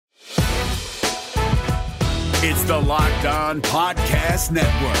It's the Locked On Podcast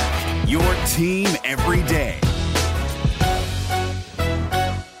Network, your team every day.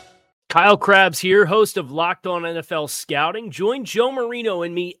 Kyle Krabs here, host of Locked On NFL Scouting. Join Joe Marino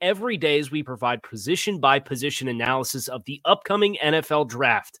and me every day as we provide position-by-position analysis of the upcoming NFL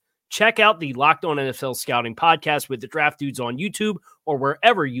Draft. Check out the Locked On NFL Scouting podcast with the Draft Dudes on YouTube or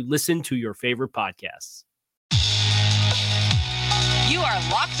wherever you listen to your favorite podcasts. You are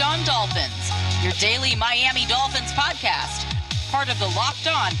Locked On Dolphins, your daily Miami Dolphins podcast, part of the Locked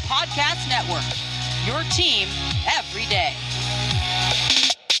On Podcast Network, your team every day.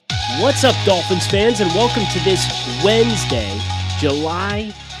 What's up, Dolphins fans, and welcome to this Wednesday,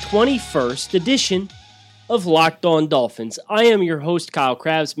 July 21st edition of Locked On Dolphins. I am your host, Kyle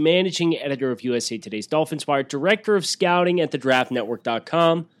Krabs, managing editor of USA Today's Dolphins Wire, director of scouting at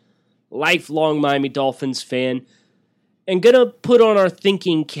thedraftnetwork.com, lifelong Miami Dolphins fan, and going to put on our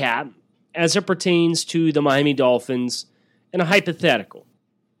thinking cap as it pertains to the Miami Dolphins and a hypothetical.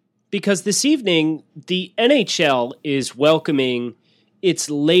 Because this evening, the NHL is welcoming its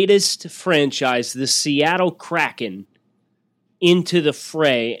latest franchise, the Seattle Kraken, into the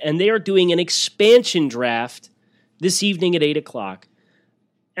fray, and they are doing an expansion draft this evening at 8 o'clock.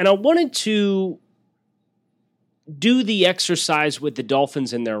 And I wanted to do the exercise with the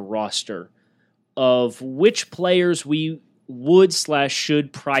Dolphins and their roster of which players we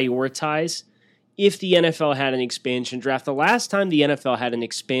would/should prioritize if the NFL had an expansion draft. The last time the NFL had an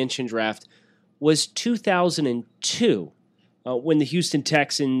expansion draft was 2002. When the Houston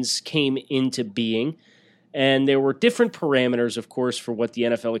Texans came into being. And there were different parameters, of course, for what the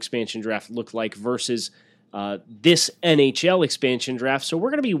NFL expansion draft looked like versus this NHL expansion draft. So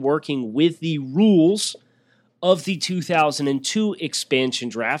we're going to be working with the rules of the 2002 expansion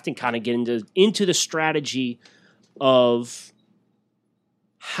draft and kind of get into the strategy of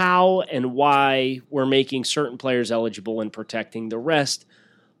how and why we're making certain players eligible and protecting the rest,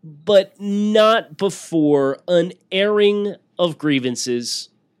 but not before an airing of grievances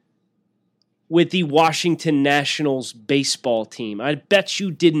with the Washington Nationals baseball team. I bet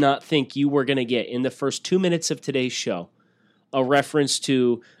you did not think you were going to get, in the first 2 minutes of today's show, a reference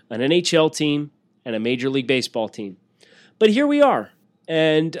to an NHL team and a Major League Baseball team. But here we are,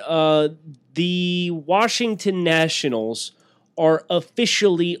 and the Washington Nationals are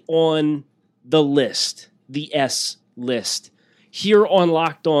officially on the list, the S list, here on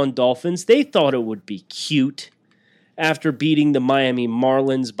Locked On Dolphins. They thought it would be cute after beating the Miami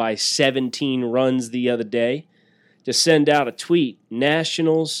Marlins by 17 runs the other day, to send out a tweet,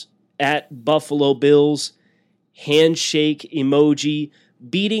 Nationals at Buffalo Bills, handshake emoji,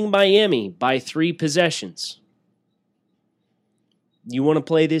 beating Miami by 3 possessions. You want to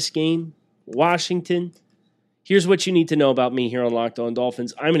play this game? Washington? Here's what you need to know about me here on Locked On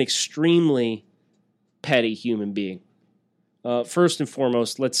Dolphins. I'm an extremely petty human being. First and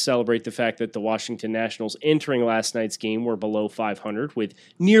foremost, let's celebrate the fact that the Washington Nationals entering last night's game were below 500 with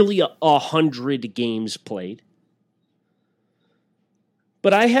nearly 100 games played.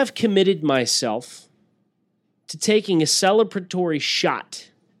 But I have committed myself to taking a celebratory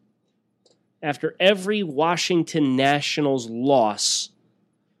shot after every Washington Nationals loss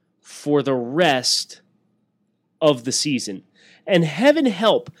for the rest of the season. And heaven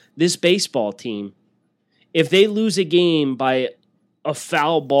help this baseball team if they lose a game by a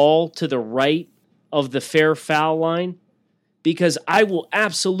foul ball to the right of the fair foul line, because I will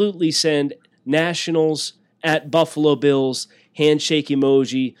absolutely send Nationals at Buffalo Bills, handshake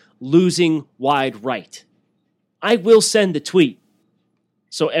emoji, losing wide right. I will send the tweet.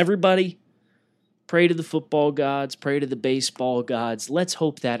 So everybody, pray to the football gods, pray to the baseball gods. Let's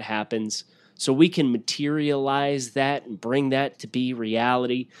hope that happens so we can materialize that and bring that to be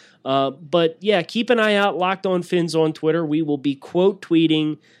reality. But yeah, keep an eye out, Locked On Fins on Twitter. We will be quote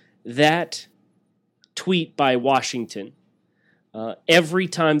tweeting that tweet by Washington every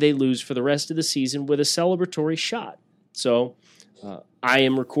time they lose for the rest of the season with a celebratory shot. So I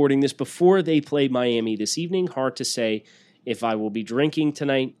am recording this before they play Miami this evening. Hard to say if I will be drinking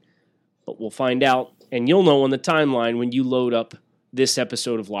tonight, but we'll find out. And you'll know on the timeline when you load up this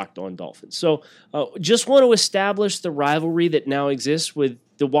episode of Locked On Dolphins. So just want to establish the rivalry that now exists with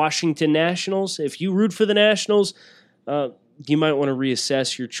the Washington Nationals. If you root for the Nationals, you might want to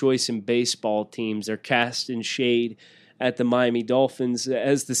reassess your choice in baseball teams. They're casting shade at the Miami Dolphins.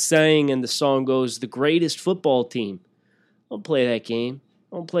 As the saying and the song goes, the greatest football team. Don't play that game.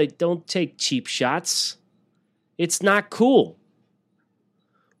 Don't take cheap shots. It's not cool.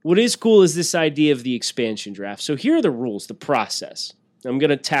 What is cool is this idea of the expansion draft. So here are the rules, the process. I'm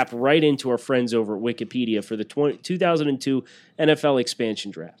going to tap right into our friends over at Wikipedia for the 2002 NFL expansion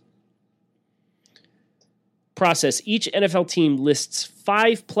draft. process, each NFL team lists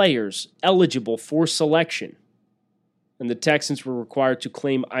 5 players eligible for selection. And the Texans were required to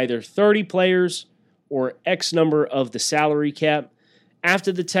claim either 30 players or X number of the salary cap.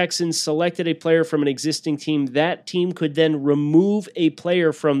 After the Texans selected a player from an existing team, that team could then remove a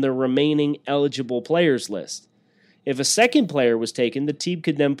player from the remaining eligible players list. If a second player was taken, the team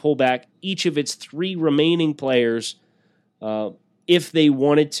could then pull back each of its 3 remaining players if they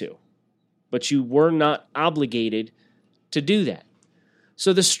wanted to. But you were not obligated to do that.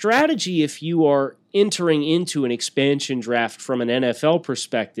 So the strategy, if you are entering into an expansion draft from an NFL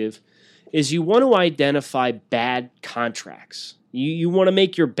perspective, is you want to identify bad contracts. You want to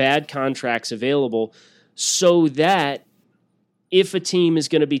make your bad contracts available so that if a team is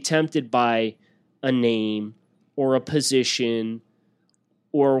going to be tempted by a name or a position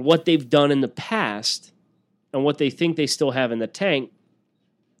or what they've done in the past and what they think they still have in the tank,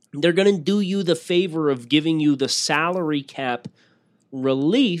 they're going to do you the favor of giving you the salary cap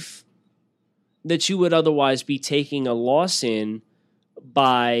relief that you would otherwise be taking a loss in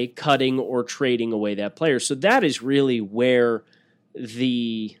by cutting or trading away that player. So that is really where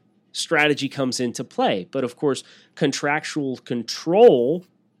the strategy comes into play. But of course, contractual control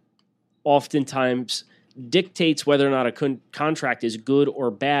oftentimes dictates whether or not a contract is good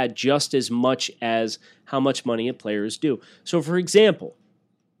or bad just as much as how much money a player is due. So for example,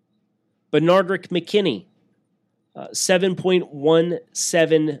 Benardrick McKinney,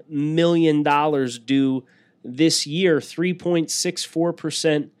 $7.17 million due this year,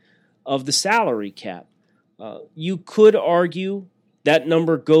 3.64% of the salary cap. You could argue that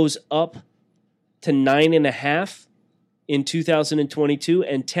number goes up to 9.5 in 2022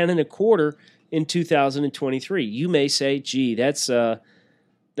 and 10.25 in 2023. You may say, "Gee, that's a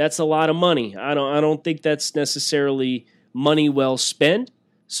lot of money. I don't think that's necessarily money well spent.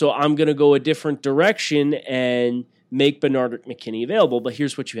 So I'm going to go a different direction and make Benardrick McKinney available." But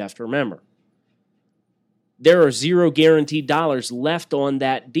here's what you have to remember. There are $0 guaranteed dollars left on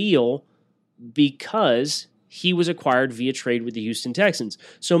that deal because he was acquired via trade with the Houston Texans.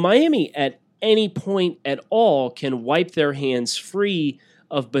 So Miami at any point at all can wipe their hands free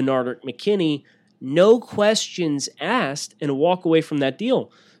of Benardrick McKinney, no questions asked, and walk away from that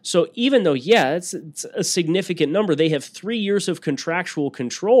deal. So even though, it's a significant number, they have 3 years of contractual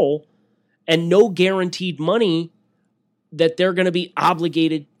control and no guaranteed money that they're going to be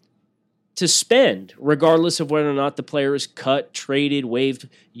obligated to spend, regardless of whether or not the player is cut, traded, waived,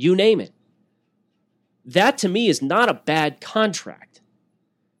 you name it. That, to me, is not a bad contract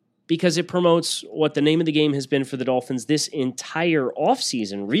because it promotes what the name of the game has been for the Dolphins this entire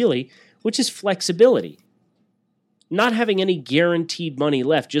offseason, really, which is flexibility. Not having any guaranteed money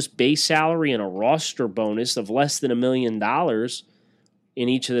left, just base salary and a roster bonus of less than $1 million in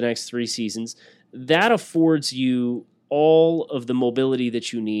each of the next 3 seasons, that affords you all of the mobility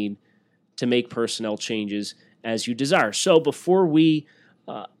that you need to make personnel changes as you desire. So before we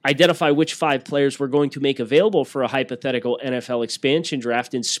identify which 5 players we're going to make available for a hypothetical NFL expansion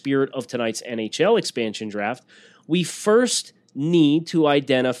draft in spirit of tonight's NHL expansion draft, we first need to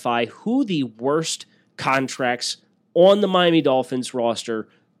identify who the worst contracts on the Miami Dolphins roster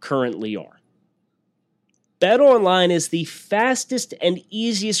currently are. BetOnline is the fastest and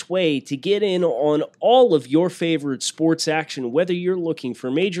easiest way to get in on all of your favorite sports action, whether you're looking for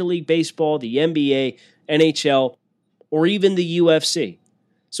Major League Baseball, the NBA, NHL, or even the UFC.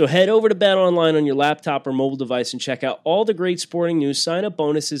 So head over to BetOnline on your laptop or mobile device and check out all the great sporting news, sign-up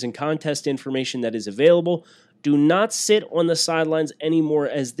bonuses, and contest information that is available. Do not sit on the sidelines anymore,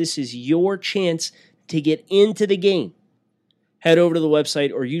 as this is your chance to get into the game. Head over to the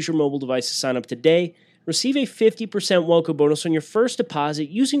website or use your mobile device to sign up today. Receive a 50% welcome bonus on your first deposit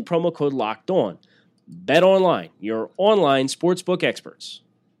using promo code LOCKEDON. BetOnline, your online sportsbook experts.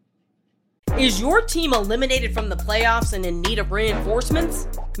 Is your team eliminated from the playoffs and in need of reinforcements?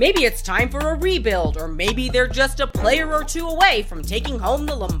 Maybe it's time for a rebuild, or maybe they're just a player or 2 away from taking home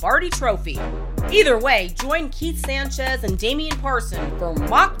the Lombardi Trophy. Either way, join Keith Sanchez and Damian Parson for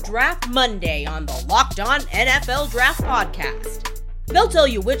Mock Draft Monday on the Locked On NFL Draft Podcast. They'll tell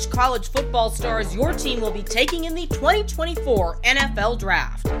you which college football stars your team will be taking in the 2024 NFL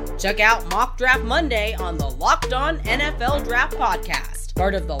Draft. Check out Mock Draft Monday on the Locked On NFL Draft Podcast,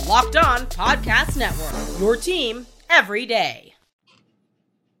 part of the Locked On Podcast Network, your team every day.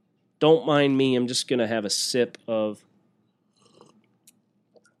 Don't mind me, I'm just going to have a sip of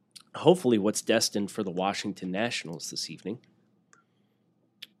hopefully what's destined for the Washington Nationals this evening.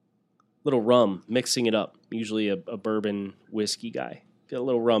 Little rum, mixing it up. Usually a bourbon whiskey guy. Got a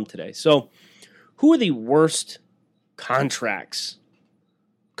little rum today. So, who are the worst contracts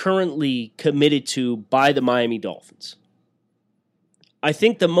currently committed to by the Miami Dolphins. I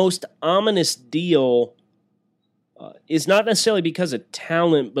think the most ominous deal is not necessarily because of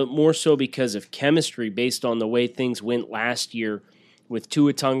talent, but more so because of chemistry based on the way things went last year with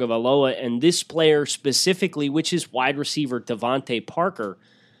Tua Tagovailoa and this player specifically, which is wide receiver Devontae Parker.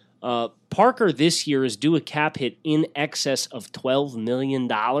 Parker this year is due a cap hit in excess of $12 million.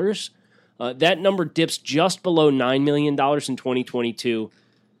 That number dips just below $9 million in 2022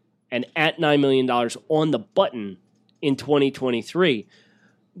 and at $9 million on the button in 2023.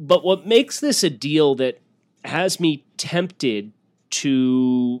 But what makes this a deal that has me tempted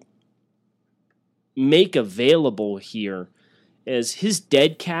to make available here is his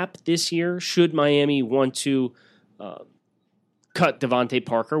dead cap this year, should Miami want to cut Devontae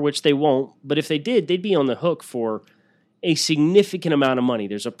Parker, which they won't, but if they did, they'd be on the hook for a significant amount of money.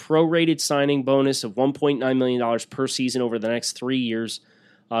 There's a prorated signing bonus of $1.9 million per season over the next 3 years.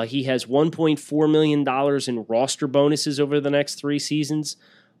 He has $1.4 million in roster bonuses over the next 3 seasons.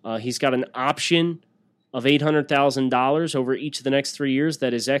 He's got an option of $800,000 over each of the next 3 years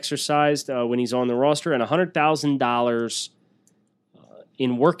that is exercised when he's on the roster, and $100,000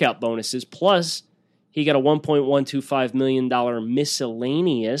 in workout bonuses. Plus, he got a $1.125 million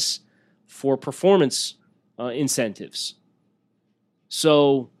miscellaneous for performance incentives.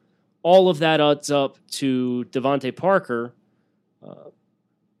 So all of that adds up to Devontae Parker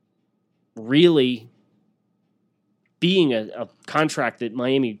really being a contract that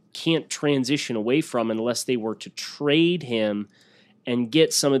Miami can't transition away from unless they were to trade him and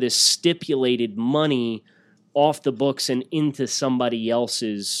get some of this stipulated money off the books and into somebody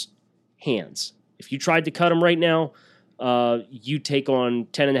else's hands. If you tried to cut him right now, you take on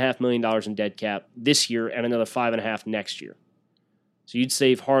 $10.5 million in dead cap this year and another $5.5 million next year. So you'd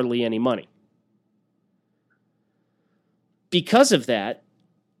save hardly any money. Because of that,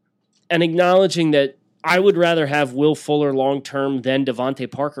 and acknowledging that I would rather have Will Fuller long-term than Devontae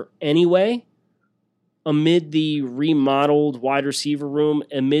Parker anyway, amid the remodeled wide receiver room,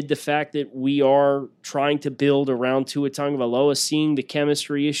 amid the fact that we are trying to build around Tua Tagovailoa, seeing the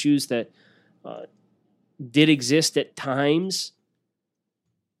chemistry issues that did exist at times,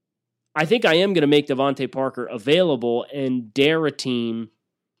 I think I am going to make Devontae Parker available and dare a team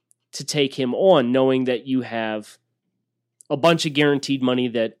to take him on, knowing that you have a bunch of guaranteed money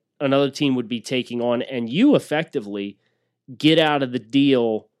that another team would be taking on, and you effectively get out of the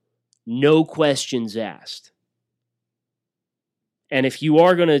deal no questions asked. And if you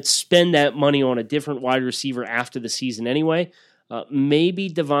are going to spend that money on a different wide receiver after the season anyway, maybe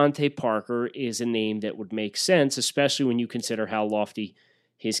Devontae Parker is a name that would make sense, especially when you consider how lofty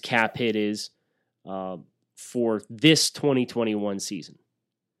his cap hit is for this 2021 season.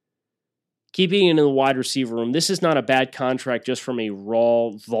 Keeping it in the wide receiver room, this is not a bad contract just from a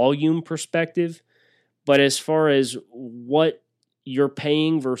raw volume perspective, but as far as what you're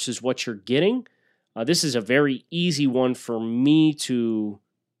paying versus what you're getting, this is a very easy one for me to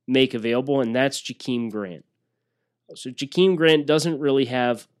make available, and that's Jakeem Grant. So Jakeem Grant doesn't really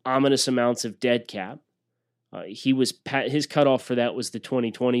have ominous amounts of dead cap. His cutoff for that was the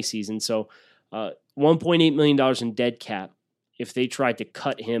 2020 season, so $1.8 million in dead cap. If they tried to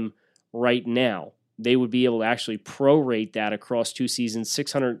cut him right now, they would be able to actually prorate that across 2 seasons,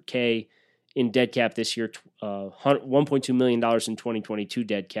 $600K in dead cap this year, $1.2 million in 2022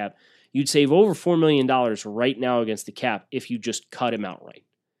 dead cap. You'd save over $4 million right now against the cap if you just cut him outright,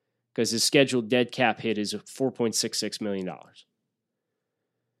 because his scheduled dead cap hit is $4.66 million.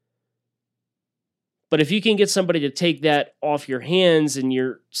 But if you can get somebody to take that off your hands and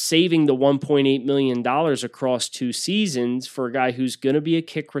you're saving the $1.8 million across 2 seasons for a guy who's going to be a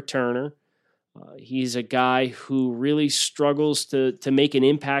kick returner, he's a guy who really struggles to make an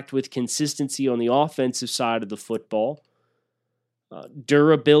impact with consistency on the offensive side of the football.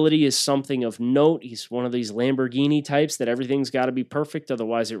 Durability is something of note. He's one of these Lamborghini types that everything's got to be perfect,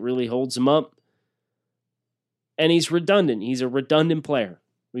 otherwise it really holds him up. And he's redundant. He's a redundant player.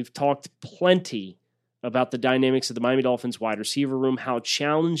 We've talked plenty about the dynamics of the Miami Dolphins wide receiver room, how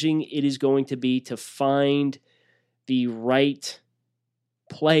challenging it is going to be to find the right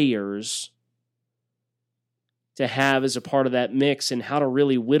players to have as a part of that mix, and how to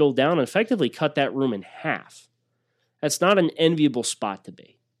really whittle down and effectively cut that room in half. That's not an enviable spot to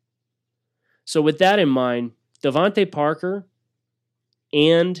be. So with that in mind, Devontae Parker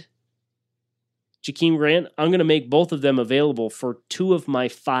and Jakeem Grant, I'm going to make both of them available for 2 of my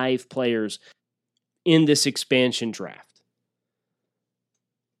 5 players in this expansion draft.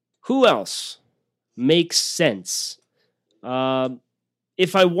 Who else makes sense?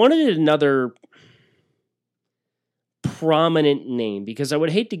 If I wanted another prominent name, because I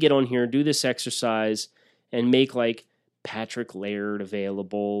would hate to get on here and do this exercise and make like Patrick Laird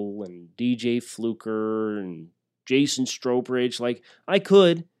available and DJ Fluker and Jason Strobridge. Like I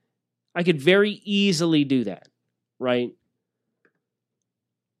could very easily do that, right?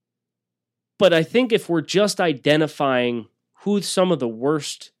 But I think if we're just identifying who some of the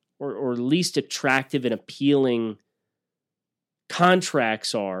worst or least attractive and appealing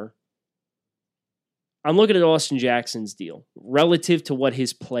contracts are, I'm looking at Austin Jackson's deal relative to what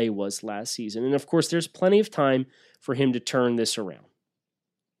his play was last season. And of course, there's plenty of time for him to turn this around.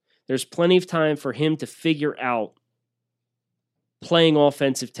 There's plenty of time for him to figure out playing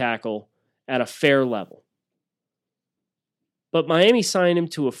offensive tackle at a fair level. But Miami signed him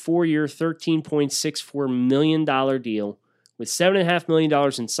to a 4-year, $13.64 million deal with $7.5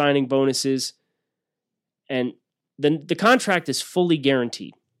 million in signing bonuses. And the contract is fully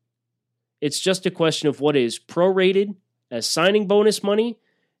guaranteed. It's just a question of what is prorated as signing bonus money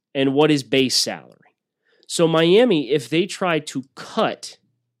and what is base salary. So Miami, if they try to cut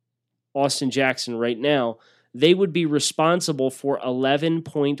Austin Jackson right now, they would be responsible for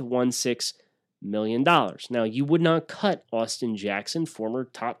 $11.16 million. Now, you would not cut Austin Jackson, former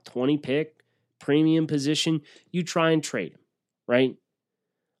top 20 pick, premium position. You try and trade him, right?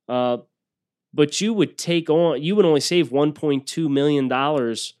 But you would only save $1.2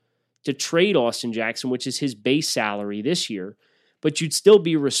 million to trade Austin Jackson, which is his base salary this year, but you'd still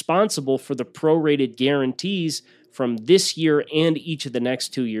be responsible for the prorated guarantees from this year and each of the next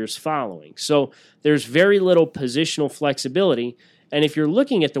 2 years following. So there's very little positional flexibility, and if you're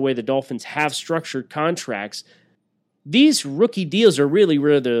looking at the way the Dolphins have structured contracts, these rookie deals are really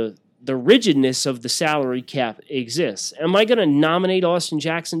where the rigidness of the salary cap exists. Am I going to nominate Austin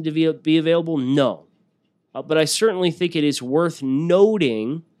Jackson to be available? No. But I certainly think it is worth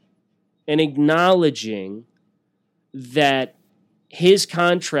noting and acknowledging that his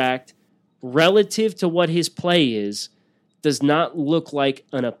contract, relative to what his play is, does not look like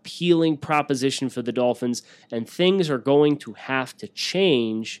an appealing proposition for the Dolphins, and things are going to have to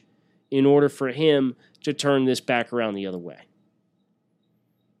change in order for him to turn this back around the other way.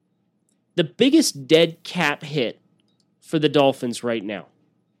 The biggest dead cap hit for the Dolphins right now,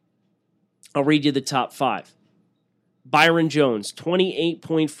 I'll read you the top 5. Byron Jones,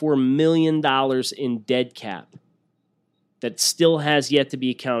 $28.4 million in dead cap that still has yet to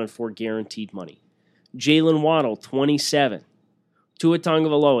be accounted for guaranteed money. Jalen Waddle, 27. Tua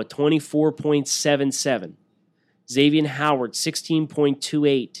Tagovailoa, 24.77. Xavier Howard,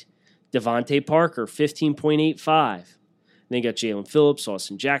 16.28. Devontae Parker, 15.85. Then you got Jalen Phillips,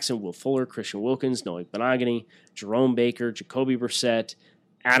 Austin Jackson, Will Fuller, Christian Wilkins, Noah Benogany, Jerome Baker, Jacoby Brissett,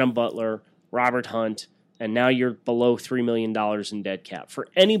 Adam Butler, Robert Hunt, and now you're below $3 million in dead cap for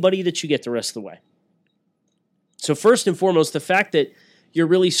anybody that you get the rest of the way. So first and foremost, the fact that you're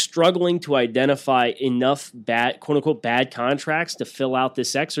really struggling to identify enough bad, quote-unquote, bad contracts to fill out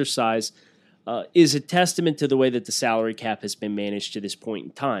this exercise is a testament to the way that the salary cap has been managed to this point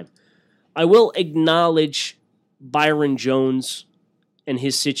in time. I will acknowledge Byron Jones and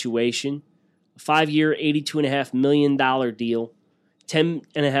his situation. A 5-year, $82.5 million deal,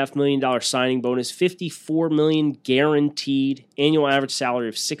 $10.5 million signing bonus, $54 million guaranteed, annual average salary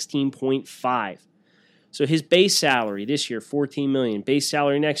of $16.5. So his base salary this year, $14 million. Base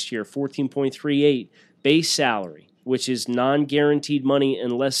salary next year, $14.38. Base salary, which is non-guaranteed money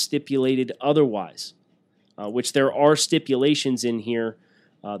unless stipulated otherwise, which there are stipulations in here.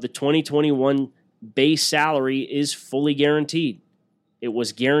 The 2021 base salary is fully guaranteed. It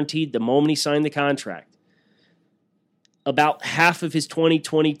was guaranteed the moment he signed the contract. About half of his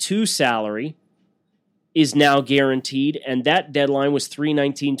 2022 salary is now guaranteed, and that deadline was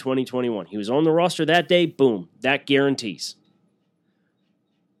 3/19/2021. He was on the roster that day, boom, that guarantees.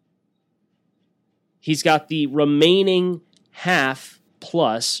 He's got the remaining half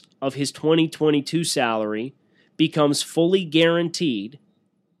plus of his 2022 salary becomes fully guaranteed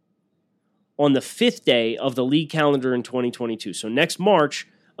on the 5th day of the league calendar in 2022. So next March,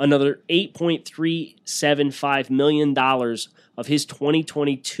 another $8.375 million of his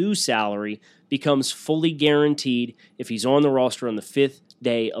 2022 salary becomes fully guaranteed if he's on the roster on the 5th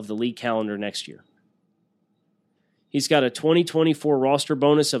day of the league calendar next year. He's got a 2024 roster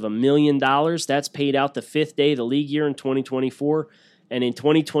bonus of $1 million. That's paid out the 5th day of the league year in 2024. And in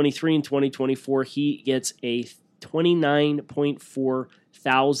 2023 and 2024, he gets a $29.4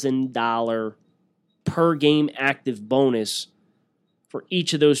 thousand per game active bonus for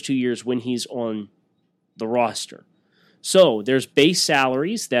each of those 2 years when he's on the roster. So there's base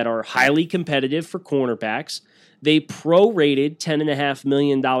salaries that are highly competitive for cornerbacks. They prorated $10.5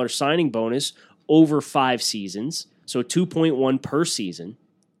 million signing bonus over 5 seasons. so 2.1 per season.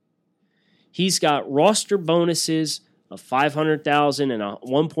 He's got roster bonuses of $500,000 and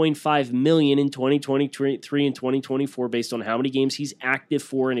 $1.5 million in 2023 and 2024 based on how many games he's active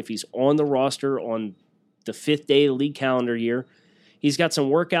for and if he's on the roster on the 5th day of the league calendar year. He's got some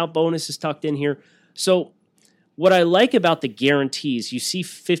workout bonuses tucked in here. So what I like about the guarantees, you see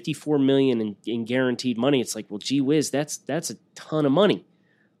 $54 million in guaranteed money. It's like, well, gee whiz, that's a ton of money.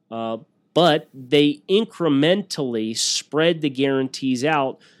 But they incrementally spread the guarantees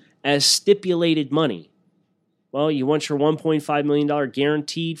out as stipulated money. Well, you want your $1.5 million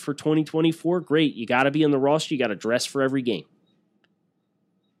guaranteed for 2024? Great. You got to be on the roster. You got to dress for every game.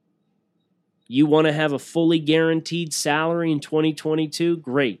 You want to have a fully guaranteed salary in 2022?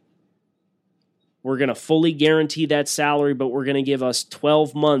 Great. We're going to fully guarantee that salary, but we're going to give us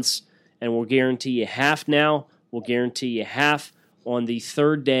 12 months, and we'll guarantee you half now. We'll guarantee you half on the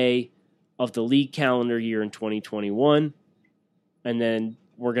 3rd day of the league calendar year in 2021, and then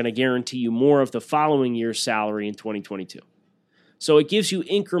we're going to guarantee you more of the following year's salary in 2022. So it gives you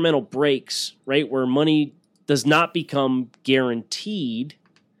incremental breaks, right, where money does not become guaranteed,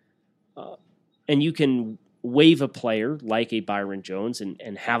 and you can waive a player like a Byron Jones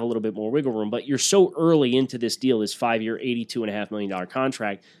and have a little bit more wiggle room. But you're so early into this deal, this 5-year, $82.5 million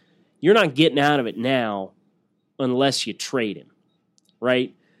contract, you're not getting out of it now unless you trade him,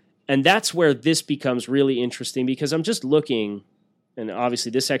 right? And that's where this becomes really interesting because I'm just looking, and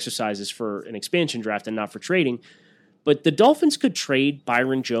obviously this exercise is for an expansion draft and not for trading, but the Dolphins could trade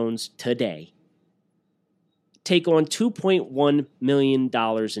Byron Jones today, take on $2.1 million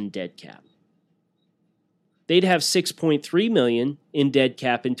in dead cap. They'd have $6.3 million in dead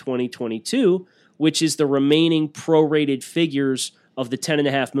cap in 2022, which is the remaining prorated figures of the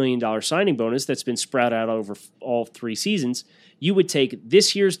 $10.5 million signing bonus that's been spread out over all 3 seasons. You would take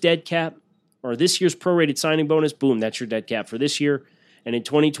this year's dead cap or this year's prorated signing bonus, boom, that's your dead cap for this year. And in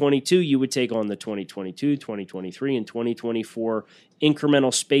 2022, you would take on the 2022, 2023, and 2024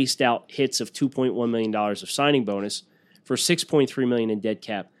 incremental spaced out hits of $2.1 million of signing bonus for $6.3 million in dead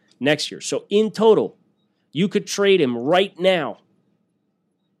cap next year. So in total, you could trade him right now,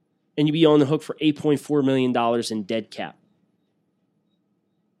 and you'd be on the hook for $8.4 million in dead cap.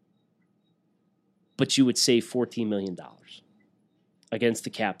 But you would save $14 million against the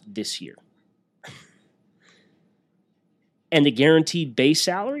cap this year. And the guaranteed base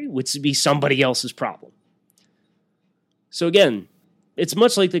salary would be somebody else's problem. So again, it's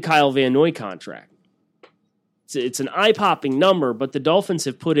much like the Kyle Van Noy contract. It's an eye-popping number, but the Dolphins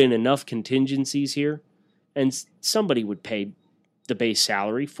have put in enough contingencies here. And somebody would pay the base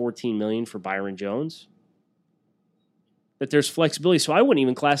salary, $14 million for Byron Jones. That there's flexibility. So I wouldn't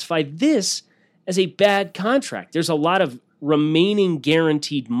even classify this as a bad contract. There's a lot of remaining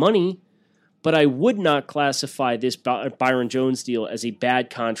guaranteed money, but I would not classify this Byron Jones deal as a bad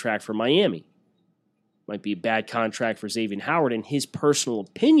contract for Miami. Might be a bad contract for Xavier Howard in his personal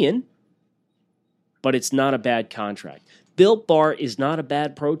opinion, but it's not a bad contract. Built Bar is not a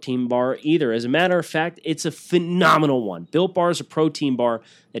bad protein bar either. As a matter of fact, it's a phenomenal one. Built Bar is a protein bar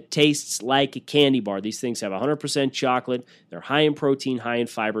that tastes like a candy bar. These things have 100% chocolate. They're high in protein, high in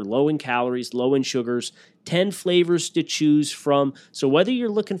fiber, low in calories, low in sugars, 10 flavors to choose from. So whether you're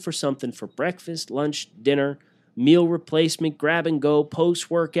looking for something for breakfast, lunch, dinner, meal replacement, grab and go,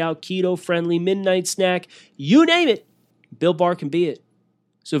 post-workout, keto-friendly, midnight snack, you name it, Built Bar can be it.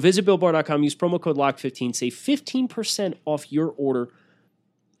 So visit BuiltBar.com, use promo code LOCK15, save 15% off your order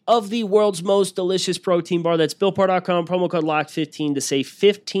of the world's most delicious protein bar. That's BuiltBar.com, promo code LOCK15 to save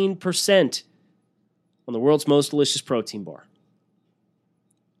 15% on the world's most delicious protein bar.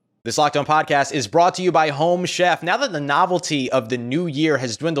 This Locked On podcast is brought to you by Home Chef. Now that the novelty of the new year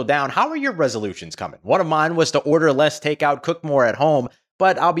has dwindled down, how are your resolutions coming? One of mine was to order less takeout, cook more at home,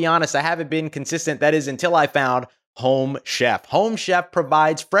 but I'll be honest, I haven't been consistent. That is until I found Home Chef. Home Chef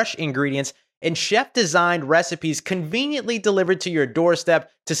provides fresh ingredients and chef-designed recipes conveniently delivered to your doorstep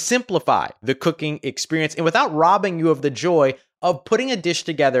to simplify the cooking experience and without robbing you of the joy of putting a dish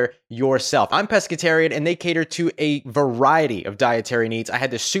together yourself. I'm pescatarian and they cater to a variety of dietary needs. I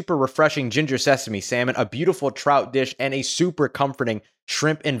had this super refreshing ginger sesame salmon, a beautiful trout dish, and a super comforting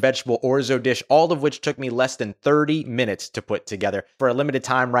shrimp and vegetable orzo dish, all of which took me less than 30 minutes to put together. For a limited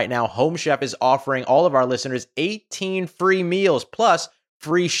time right now, Home Chef is offering all of our listeners 18 free meals plus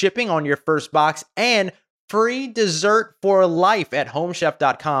free shipping on your first box and free dessert for life at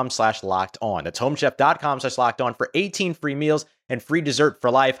homechef.com/lockedon. That's homechef.com/lockedon for 18 free meals and free dessert for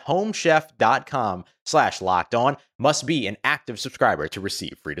life. Homechef.com/lockedon. Must be an active subscriber to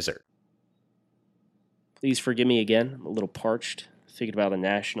receive free dessert. Please forgive me again. I'm a little parched. Thinking about the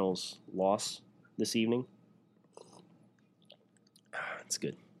Nationals' loss this evening. It's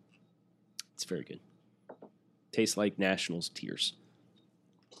good. It's very good. Tastes like Nationals tears.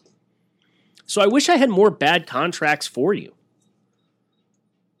 So I wish I had more bad contracts for you.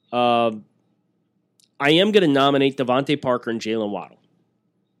 I am going to nominate Devontae Parker and Jalen Waddle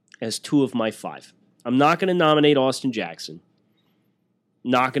as 2 of my 5. I'm not going to nominate Austin Jackson.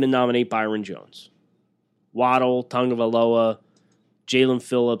 Not going to nominate Byron Jones. Waddle, Tagovailoa, Jalen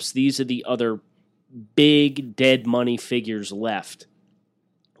Phillips, these are the other big dead money figures left.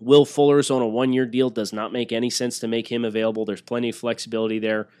 Will Fuller's on a 1-year deal. Does not make any sense to make him available. There's plenty of flexibility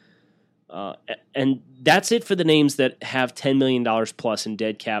there. And that's it for the names that have $10 million plus in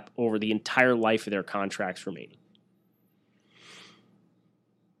dead cap over the entire life of their contracts remaining.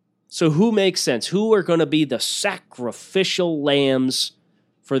 So who makes sense? Who are going to be the sacrificial lambs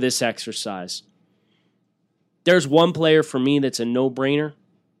for this exercise? There's one player for me that's a no-brainer,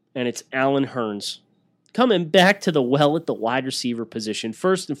 and it's Allen Hurns. Coming back to the well at the wide receiver position,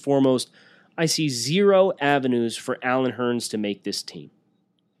 first and foremost, I see 0 avenues for Allen Hurns to make this team.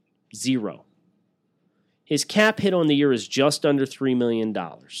 0. His cap hit on the year is just under $3 million.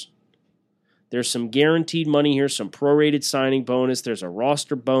 There's some guaranteed money here, some prorated signing bonus. There's a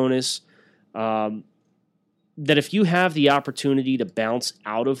roster bonus. That if you have the opportunity to bounce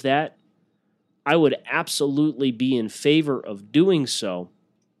out of that, I would absolutely be in favor of doing so.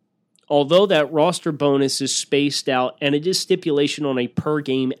 Although that roster bonus is spaced out and it is stipulation on a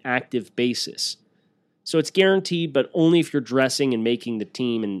per-game active basis. So it's guaranteed, but only if you're dressing and making the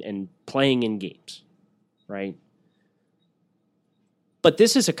team and playing in games, right? But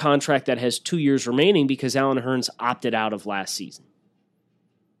this is a contract that has 2 years remaining because Allen Hurns opted out of last season.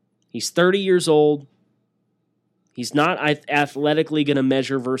 He's 30 years old. He's not athletically going to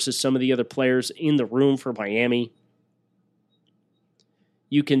measure versus some of the other players in the room for Miami.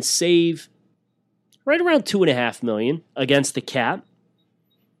 You can save right around $2.5 million against the cap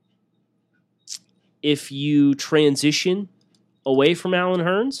if you transition away from Allen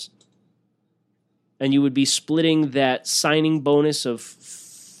Hurns, and you would be splitting that signing bonus of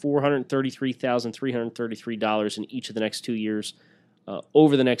 $433,333 in each of the next 2 years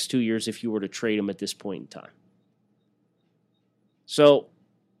over the next 2 years if you were to trade him at this point in time. So,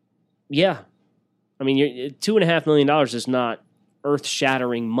 yeah, I mean, $2.5 million is not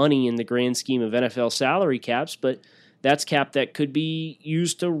earth-shattering money in the grand scheme of NFL salary caps, but that's cap that could be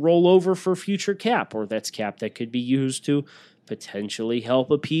used to roll over for future cap, or that's cap that could be used to potentially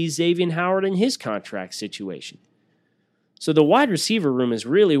help appease Xavier Howard in his contract situation. So the wide receiver room is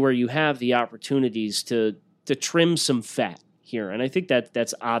really where you have the opportunities to trim some fat here. And I think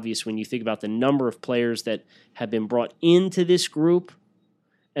that's obvious when you think about the number of players that have been brought into this group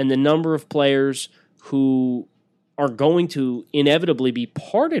and the number of players who are going to inevitably be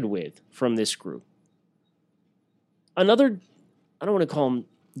parted with from this group. Another, I don't want to call him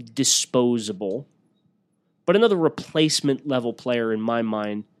disposable, but another replacement level player in my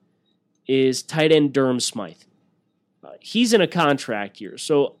mind is tight end Durham Smythe. He's in a contract year,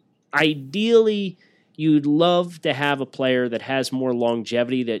 so ideally you'd love to have a player that has more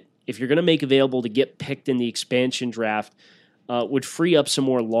longevity that if you're going to make available to get picked in the expansion draft would free up some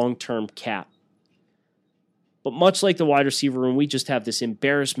more long-term cap. But much like the wide receiver room, we just have this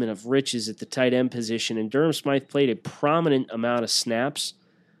embarrassment of riches at the tight end position, and Durham Smythe played a prominent amount of snaps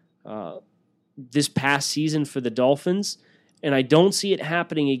this past season for the Dolphins, and I don't see it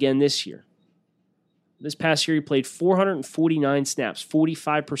happening again this year. This past year, he played 449 snaps,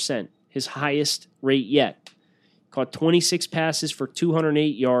 45%, his highest rate yet. Caught 26 passes for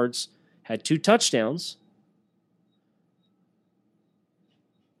 208 yards, had 2 touchdowns.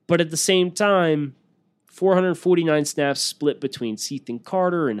 But at the same time, 449 snaps split between Ethan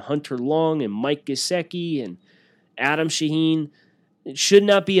Carter and Hunter Long and Mike Gesicki and Adam Shaheen. It should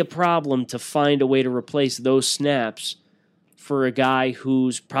not be a problem to find a way to replace those snaps for a guy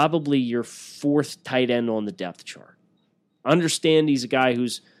who's probably your 4th tight end on the depth chart. Understand he's a guy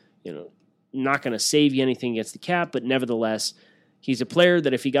who's, not going to save you anything against the cap, but nevertheless, he's a player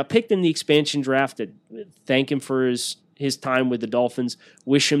that if he got picked in the expansion draft, I'd thank him for his time with the Dolphins,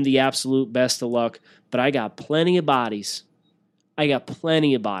 wish him the absolute best of luck, but I got plenty of bodies. And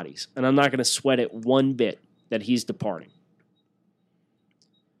I'm not going to sweat it one bit that he's departing.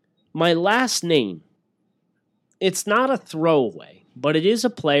 My last name, it's not a throwaway, but it is a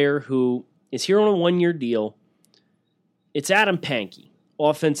player who is here on a 1-year deal. It's Adam Pankey,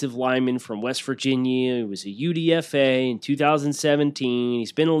 offensive lineman from West Virginia. He was a UDFA in 2017.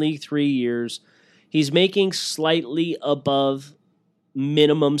 He's been in the league 3 years. He's making slightly above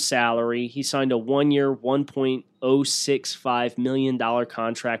minimum salary. He signed a 1-year, $1.065 million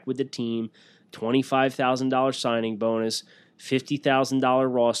contract with the team, $25,000 signing bonus,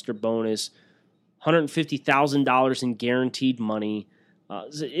 $50,000 roster bonus, $150,000 in guaranteed money.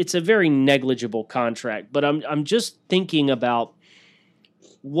 It's a very negligible contract, but I'm just thinking about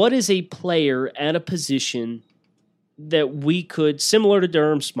what is a player at a position that we could, similar to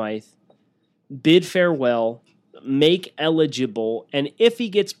Durham Smythe, bid farewell, make eligible, and if he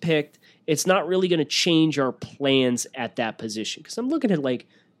gets picked, it's not really going to change our plans at that position. Because I'm looking at like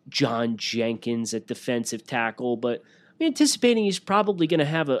John Jenkins at defensive tackle, but I'm anticipating he's probably going to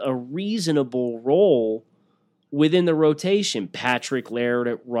have a reasonable role within the rotation. Patrick Laird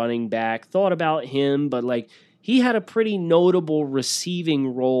at running back, thought about him, but like he had a pretty notable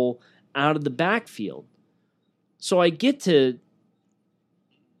receiving role out of the backfield. So I get to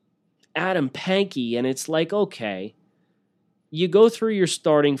Adam Pankey, and it's like, okay, you go through your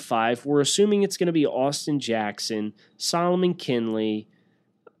starting five. We're assuming it's going to be Austin Jackson, Solomon Kinley,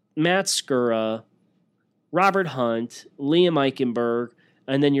 Matt Skura, Robert Hunt, Liam Eichenberg,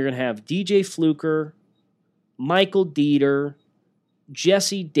 and then you're going to have DJ Fluker, Michael Dieter,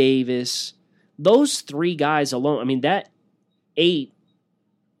 Jesse Davis. Those three guys alone, I mean, that 8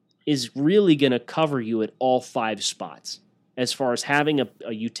 is really going to cover you at all 5 spots as far as having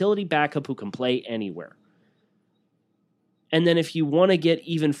a utility backup who can play anywhere. And then if you want to get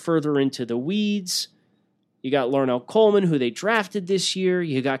even further into the weeds, you got Larnell Coleman, who they drafted this year.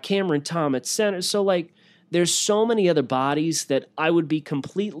 You got Cameron Tom at center. So, like, there's so many other bodies that I would be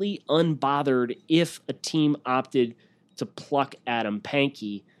completely unbothered if a team opted to pluck Adam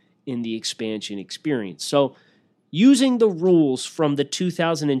Pankey in the expansion experience. So, using the rules from the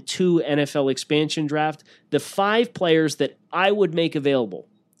 2002 NFL expansion draft, the 5 players that I would make available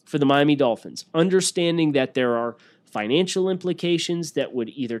for the Miami Dolphins, understanding that there are financial implications that would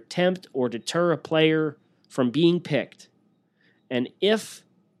either tempt or deter a player from being picked. And if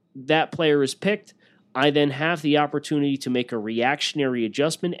that player is picked, I then have the opportunity to make a reactionary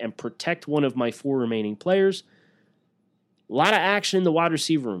adjustment and protect one of my 4 remaining players. A lot of action in the wide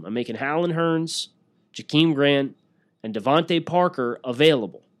receiver room. I'm making Howland Hearns, Jakeem Grant, and Devontae Parker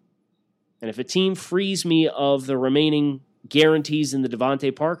available. And if a team frees me of the remaining guarantees in the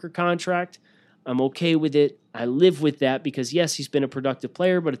Devontae Parker contract, I'm okay with it. I live with that because, yes, he's been a productive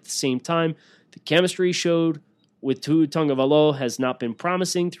player, but at the same time, the chemistry showed with Tua Tagovailoa has not been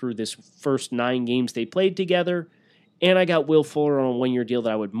promising through this first 9 games they played together. And I got Will Fuller on a 1-year deal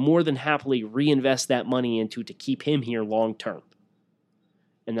that I would more than happily reinvest that money into to keep him here long term.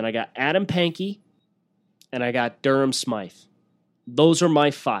 And then I got Adam Pankey, and I got Durham Smythe. Those are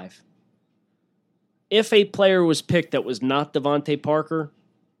my 5. If a player was picked that was not Devontae Parker,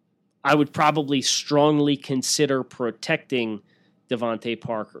 I would probably strongly consider protecting Devontae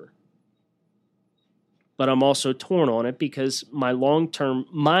Parker. But I'm also torn on it because my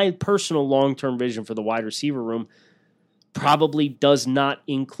personal long-term vision for the wide receiver room probably does not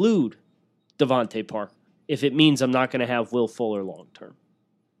include Devontae Parker, if it means I'm not going to have Will Fuller long-term.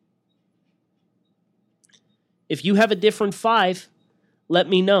 If you have a different 5, let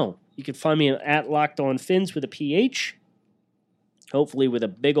me know. You can find me at Locked On Fins with a PH, hopefully with a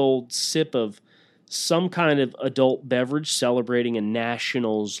big old sip of some kind of adult beverage celebrating a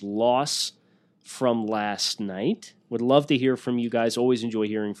Nationals loss from last night. Would love to hear from you guys. Always enjoy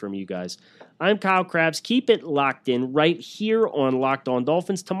hearing from you guys. I'm Kyle Krabs. Keep it locked in right here on Locked On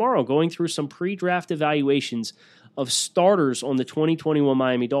Dolphins. Tomorrow, going through some pre-draft evaluations of starters on the 2021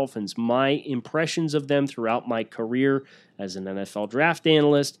 Miami Dolphins, my impressions of them throughout my career as an NFL draft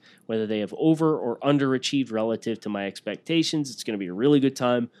analyst, whether they have over or underachieved relative to my expectations. It's going to be a really good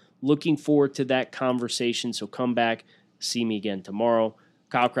time. Looking forward to that conversation, so come back, see me again tomorrow.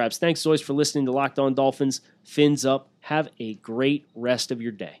 Kyle Krabs, thanks as always for listening to Locked On Dolphins. Fins up. Have a great rest of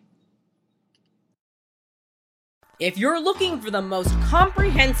your day. If you're looking for the most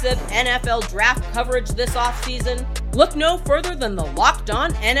comprehensive NFL draft coverage this offseason, look no further than the Locked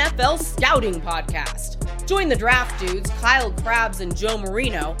On NFL Scouting Podcast. Join the draft dudes, Kyle Krabs and Joe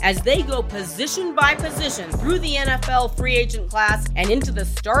Marino, as they go position by position through the NFL free agent class and into the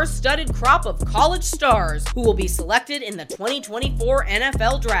star-studded crop of college stars who will be selected in the 2024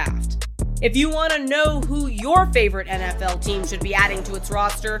 NFL Draft. If you want to know who your favorite NFL team should be adding to its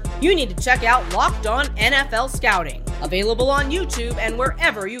roster, you need to check out Locked On NFL Scouting, available on YouTube and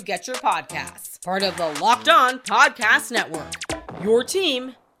wherever you get your podcasts. Part of the Locked On Podcast Network, your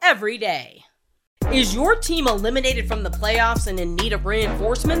team every day. Is your team eliminated from the playoffs and in need of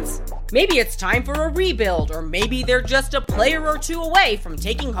reinforcements? Maybe it's time for a rebuild, or maybe they're just a player or 2 away from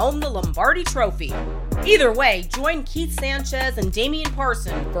taking home the Lombardi Trophy. Either way, join Keith Sanchez and Damian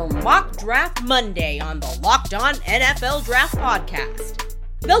Parson for Mock Draft Monday on the Locked On NFL Draft Podcast.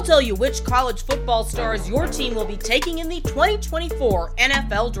 They'll tell you which college football stars your team will be taking in the 2024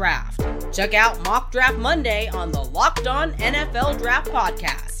 NFL Draft. Check out Mock Draft Monday on the Locked On NFL Draft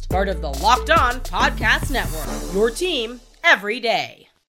Podcast, part of the Locked On Podcast Network, your team every day.